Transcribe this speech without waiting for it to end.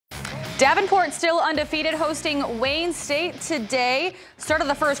Davenport still undefeated, hosting Wayne State today. Start of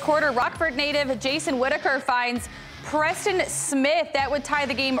the first quarter, Rockford native Jason Whitaker finds Preston Smith. That would tie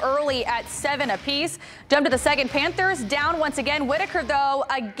the game early at 7 apiece. Jump to the second, Panthers down once again. Whitaker, though,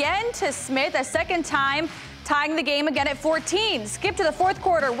 again to Smith, a second time, tying the game again at 14. Skip to the fourth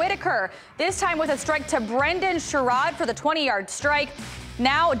quarter, Whitaker, this time with a strike to Brendan Sherrod for the 20-yard strike.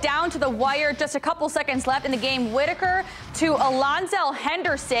 Now down to the wire, just a couple seconds left in the game. Whitaker to Alonzel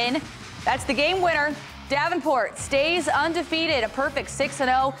Henderson. That's the game winner. Davenport stays undefeated, a perfect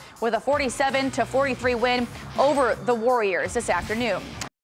 6-0 with a 47-43 win over the Warriors this afternoon.